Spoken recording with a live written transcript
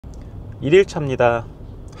1일차입니다.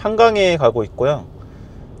 한강에 가고 있고요.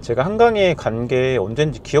 제가 한강에 간 게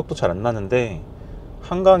언젠지 기억도 잘 안 나는데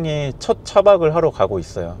한강에 첫 차박을 하러 가고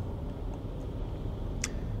있어요.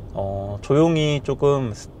 조용히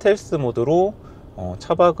조금 스텔스 모드로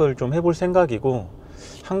차박을 좀 해볼 생각이고,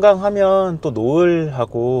 한강 하면 또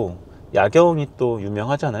노을하고 야경이 또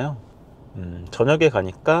유명하잖아요. 저녁에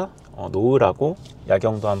가니까 노을하고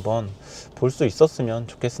야경도 한번 볼 수 있었으면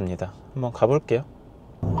좋겠습니다. 한번 가볼게요.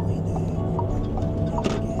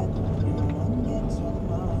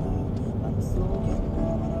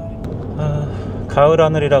 가을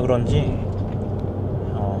하늘이라 그런지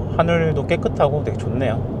하늘도 깨끗하고 되게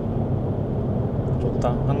좋네요. 좋다.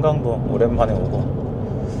 한강도 오랜만에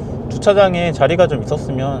오고, 주차장에 자리가 좀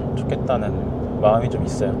있었으면 좋겠다는 마음이 좀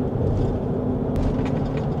있어요.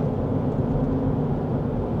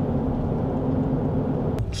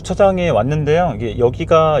 주차장에 왔는데요.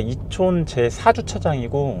 여기가 이촌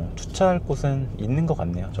제4주차장이고 주차할 곳은 있는 것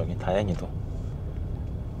같네요. 저기 다행히도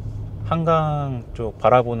한강 쪽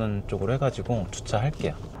바라보는 쪽으로 해가지고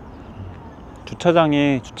주차할게요.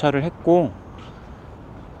 주차장에 주차를 했고,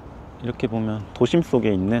 이렇게 보면 도심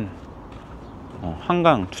속에 있는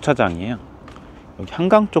한강 주차장이에요. 여기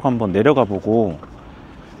한강 쪽 한번 내려가 보고,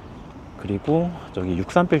 그리고 저기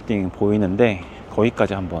 63빌딩 보이는데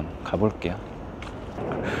거기까지 한번 가볼게요.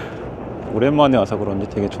 오랜만에 와서 그런지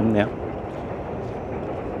되게 좋네요.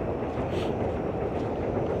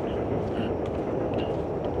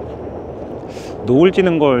 노을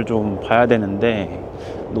지는 걸 좀 봐야 되는데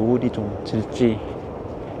노을이 좀 질지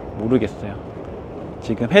모르겠어요.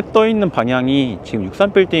 지금 해 떠 있는 방향이 지금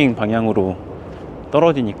 63빌딩 방향으로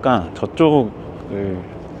떨어지니까 저쪽을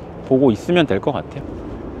보고 있으면 될 것 같아요.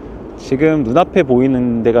 지금 눈앞에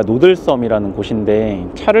보이는 데가 노들섬이라는 곳인데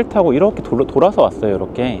차를 타고 이렇게 돌아서 왔어요.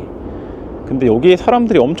 이렇게. 근데 여기에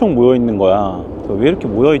사람들이 엄청 모여 있는 거야. 왜 이렇게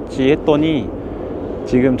모여 있지 했더니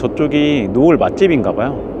지금 저쪽이 노을 맛집인가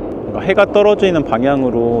봐요. 그러니까 해가 떨어지는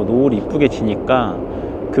방향으로 노을이 이쁘게 지니까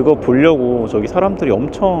그거 보려고 저기 사람들이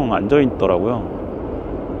엄청 앉아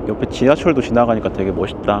있더라고요. 옆에 지하철도 지나가니까 되게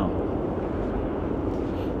멋있다.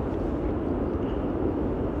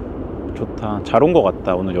 좋다. 잘 온 것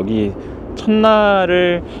같다. 오늘 여기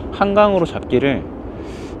첫날을 한강으로 잡기를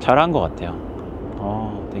잘한 것 같아요.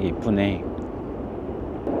 되게 이쁘네.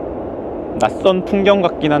 낯선 풍경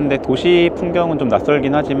같긴 한데, 도시 풍경은 좀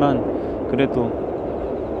낯설긴 하지만 그래도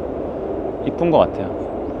이쁜 것 같아요.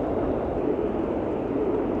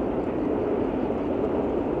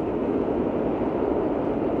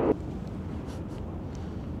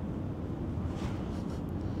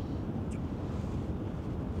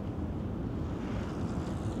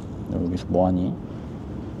 여기서 뭐하니?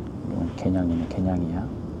 이건 개냥이네. 개냥이야.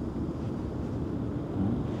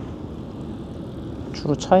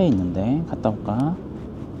 추루 차에 있는데 갔다 올까?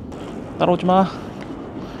 따라오지마.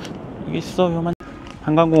 여기 있어. 위험한.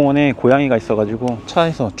 한강공원에 고양이가 있어가지고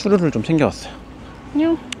차에서 추루를 좀 챙겨왔어요.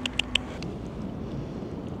 안녕.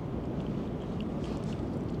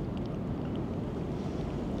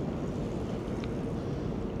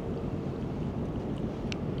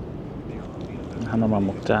 하나만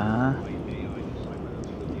먹자.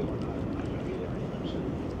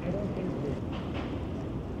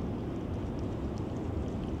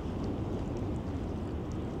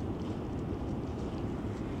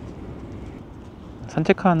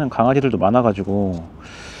 산책하는 강아지들도 많아가지고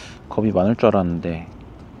겁이 많을 줄 알았는데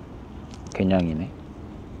개냥이네.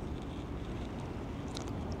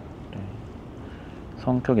 그래.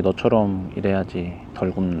 성격이 너처럼 이래야지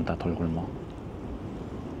덜 굶는다. 덜 굶어.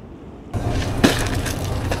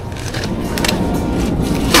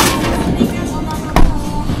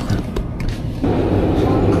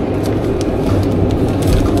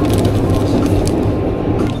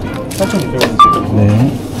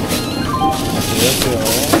 네.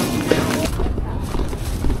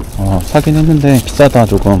 사긴 했는데 비싸다.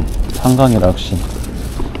 조금. 한강이라 역시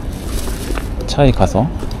차에 가서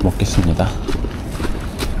먹겠습니다.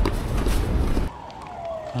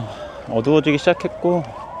 어두워지기 시작했고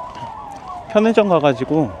편의점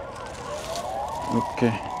가가지고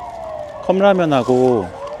이렇게 컵라면하고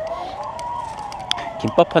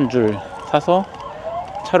김밥 한 줄 사서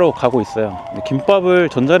차로 가고 있어요. 근데 김밥을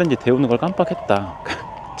전자레인지 데우는 걸 깜빡했다.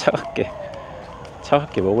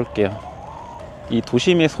 차갑게 먹을게요. 이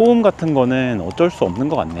도심의 소음 같은 거는 어쩔 수 없는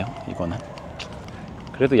것 같네요. 이거는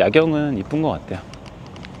그래도 야경은 이쁜 것 같아요.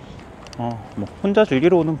 뭐 혼자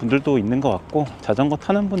즐기러 오는 분들도 있는 것 같고 자전거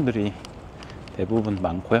타는 분들이 대부분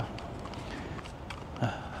많고요.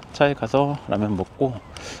 차에 가서 라면 먹고,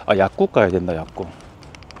 약국 가야 된다. 약국.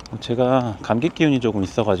 제가 감기 기운이 조금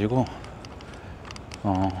있어 가지고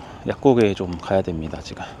약국에 좀 가야 됩니다.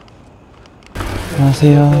 지금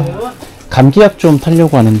안녕하세요. 감기약 좀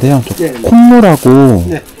타려고 하는데요. 좀 네. 콧물하고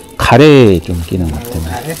네. 가래에 좀 끼는 것 같아요.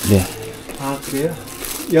 가래? 네. 아, 그래요?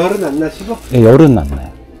 열은 안 나시고? 네, 열은 안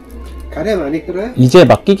나요. 가래 많이 끓어요? 이제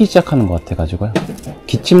막 끼기 시작하는 것 같아가지고요.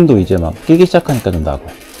 기침도 이제 막 끼기 시작하니까 좀 나고.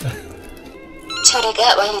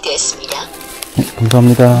 철회가 완료되었습니다.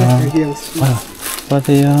 감사합니다. 네, 여기 영수.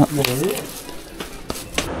 수고하세요. 네.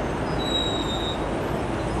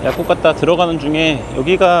 약국 갔다 들어가는 중에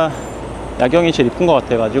여기가 야경이 제일 이쁜 것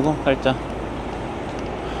같아가지고 살짝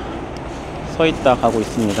서 있다 가고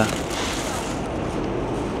있습니다.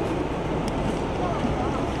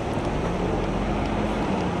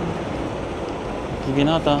 이쁘긴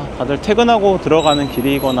하다. 다들 퇴근하고 들어가는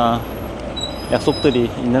길이거나 약속들이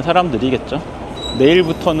있는 사람들이겠죠.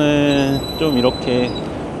 내일부터는 좀 이렇게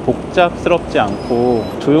복잡스럽지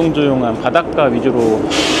않고 조용조용한 바닷가 위주로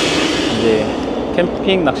이제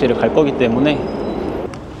캠핑 낚시를 갈 거기 때문에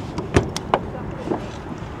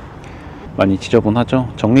많이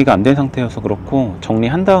지저분하죠. 정리가 안 된 상태여서 그렇고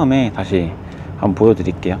정리한 다음에 다시 한번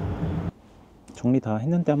보여드릴게요. 정리 다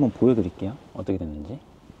했는데 한번 보여드릴게요. 어떻게 됐는지.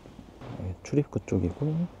 출입구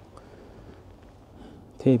쪽이고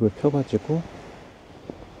테이블 펴가지고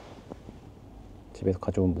집에서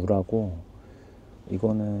가져온 물하고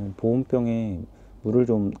이거는 보온병에 물을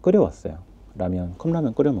좀 끓여왔어요. 라면,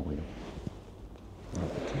 컵라면 끓여 먹으려고.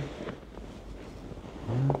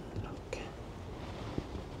 이렇게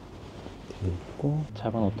돼 있고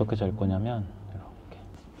잠은 어떻게 잘 거냐면 이렇게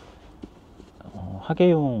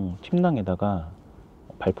하계용 침낭에다가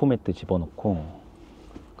발포 매트 집어넣고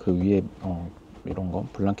그 위에 이런 거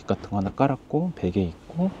블랑켓 같은 거 하나 깔았고 베개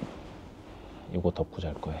있고 이거 덮고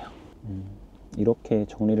잘 거예요. 이렇게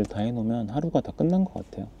정리를 다 해놓으면 하루가 다 끝난 것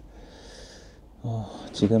같아요.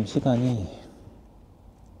 지금 시간이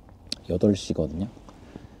 8시거든요.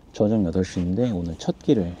 저녁 8시인데 오늘 첫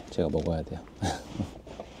끼를 제가 먹어야 돼요.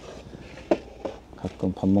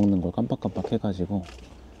 가끔 밥 먹는 걸 깜빡깜빡 해가지고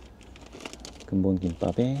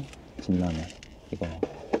근본김밥에 진라면 이거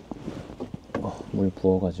물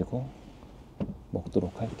부어가지고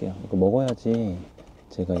먹도록 할게요. 이거 먹어야지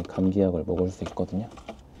제가 이 감기약을 먹을 수 있거든요.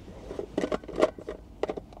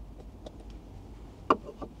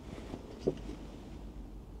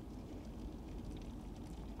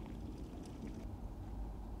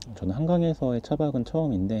 저는 한강에서의 차박은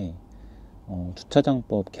처음인데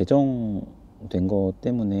주차장법 개정된 것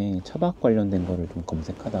때문에 차박 관련된 거를 좀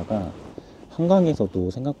검색하다가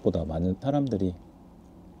한강에서도 생각보다 많은 사람들이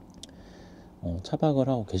차박을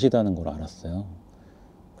하고 계시다는 걸 알았어요.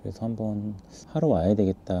 그래서 한번 하러 와야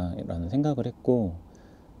되겠다 라는 생각을 했고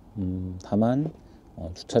다만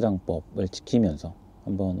주차장법을 지키면서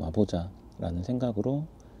한번 와보자 라는 생각으로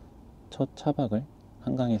첫 차박을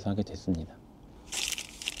한강에서 하게 됐습니다.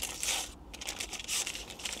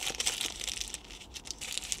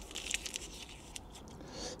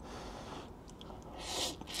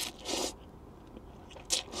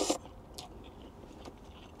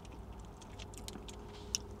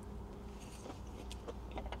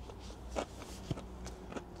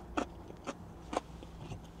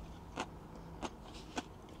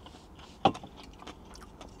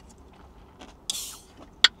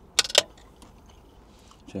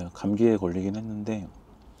 제가 감기에 걸리긴 했는데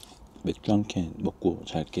맥주 한 캔 먹고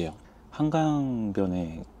잘게요.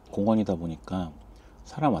 한강변에 공원이다 보니까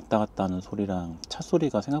사람 왔다 갔다 하는 소리랑 차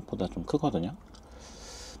소리가 생각보다 좀 크거든요.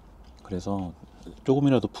 그래서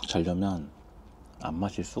조금이라도 푹 자려면 안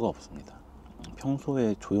마실 수가 없습니다.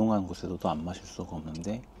 평소에 조용한 곳에서도 안 마실 수가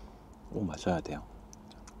없는데 꼭 마셔야 돼요.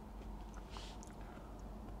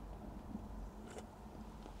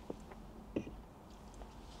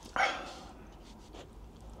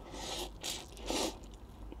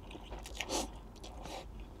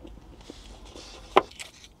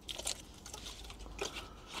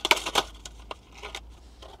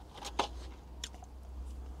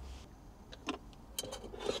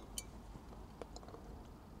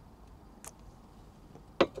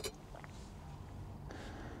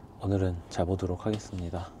 오늘은 자보도록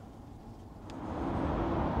하겠습니다.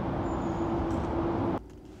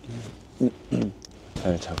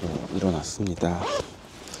 잘 자고 일어났습니다.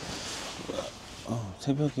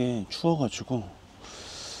 새벽에 추워가지고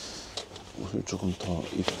옷을 조금 더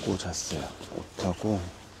입고 잤어요. 옷하고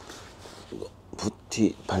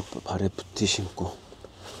부티, 발에 부티 신고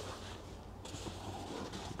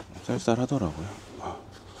쌀쌀하더라고요.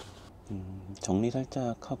 정리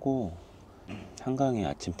살짝 하고 한강의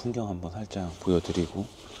아침 풍경 한번 살짝 보여드리고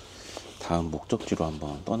다음 목적지로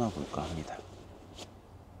한번 떠나볼까 합니다.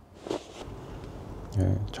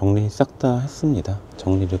 네, 정리 싹 다 했습니다.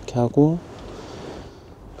 정리 이렇게 하고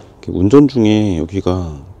이렇게 운전 중에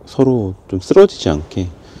여기가 서로 좀 쓰러지지 않게,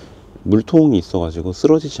 물통이 있어가지고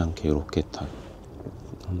쓰러지지 않게 이렇게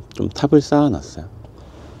좀 탑을 쌓아놨어요.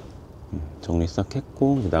 정리 싹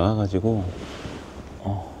했고 이제 나가가지고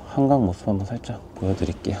한강 모습 한번 살짝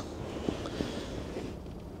보여드릴게요.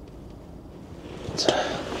 자,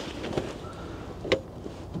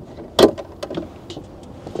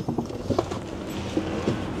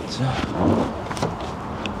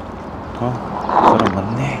 사람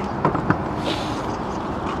많네.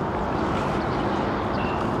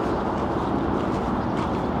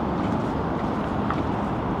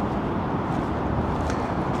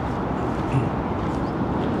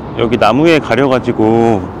 여기 나무에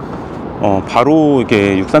가려가지고 바로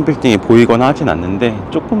이게 63빌딩이 보이거나 하진 않는데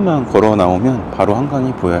조금만 걸어 나오면 바로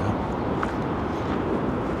한강이 보여요.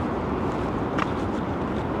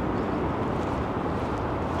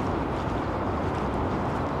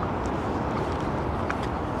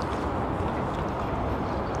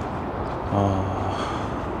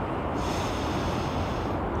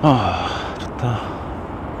 좋다.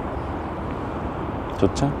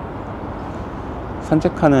 좋죠?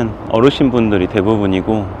 산책하는 어르신분들이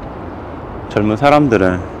대부분이고 젊은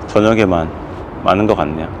사람들은 저녁에만 많은 것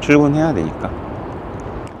같네요. 출근해야 되니까.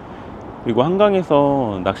 그리고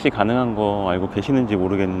한강에서 낚시 가능한 거 알고 계시는지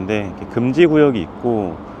모르겠는데 금지 구역이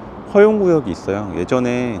있고 허용 구역이 있어요.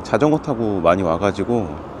 예전에 자전거 타고 많이 와가지고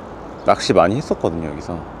낚시 많이 했었거든요.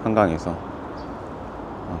 여기서 한강에서.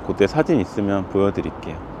 그때 사진 있으면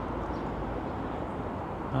보여드릴게요.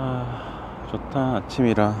 좋다.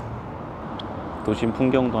 아침이라 도심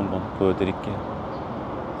풍경도 한번 보여드릴게요.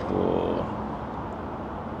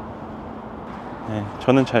 네,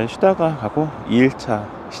 저는 잘 쉬다가 가고 2일차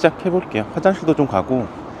시작해볼게요. 화장실도 좀 가고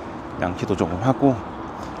양치도 조금 하고,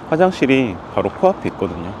 화장실이 바로 코앞에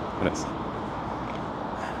있거든요. 그래서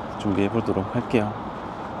준비해보도록 할게요.